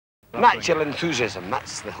Natural enthusiasm,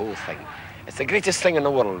 that's the whole thing. It's the greatest thing in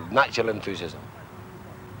the world, natural enthusiasm.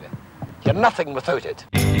 You're nothing without it.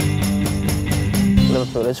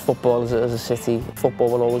 Liverpool is football as a city.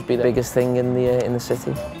 Football will always be the biggest thing in the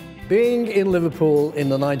city. Being in Liverpool in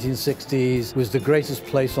the 1960s was the greatest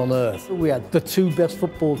place on earth. We had the two best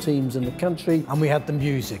football teams in the country and we had the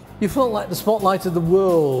music. You felt like the spotlight of the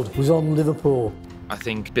world was on Liverpool. I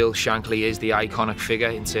think Bill Shankly is the iconic figure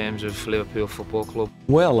in terms of Liverpool Football Club.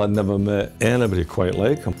 Well, I'd never met anybody quite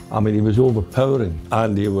like him. I mean, he was overpowering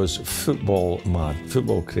and he was football mad,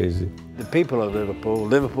 football crazy. The people of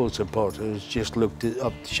Liverpool supporters just looked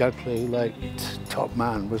up to Shankly like top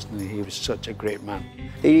man, wasn't he? He was such a great man.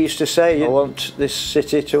 He used to say, I want this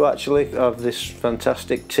city to actually have this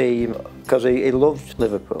fantastic team, because he loved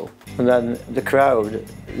Liverpool. And then the crowd,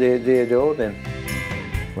 they adored him.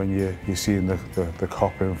 When you're seeing the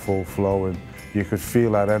Cop in full flow, and you could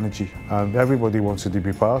feel that energy. And everybody wanted to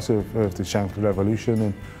be part of the Shankly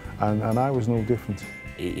revolution, and I was no different.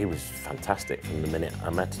 He was fantastic from the minute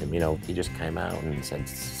I met him. You know, he just came out and said,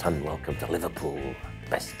 "Son, welcome to Liverpool,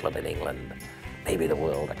 best club in England, maybe the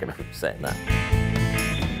world." I can remember saying that.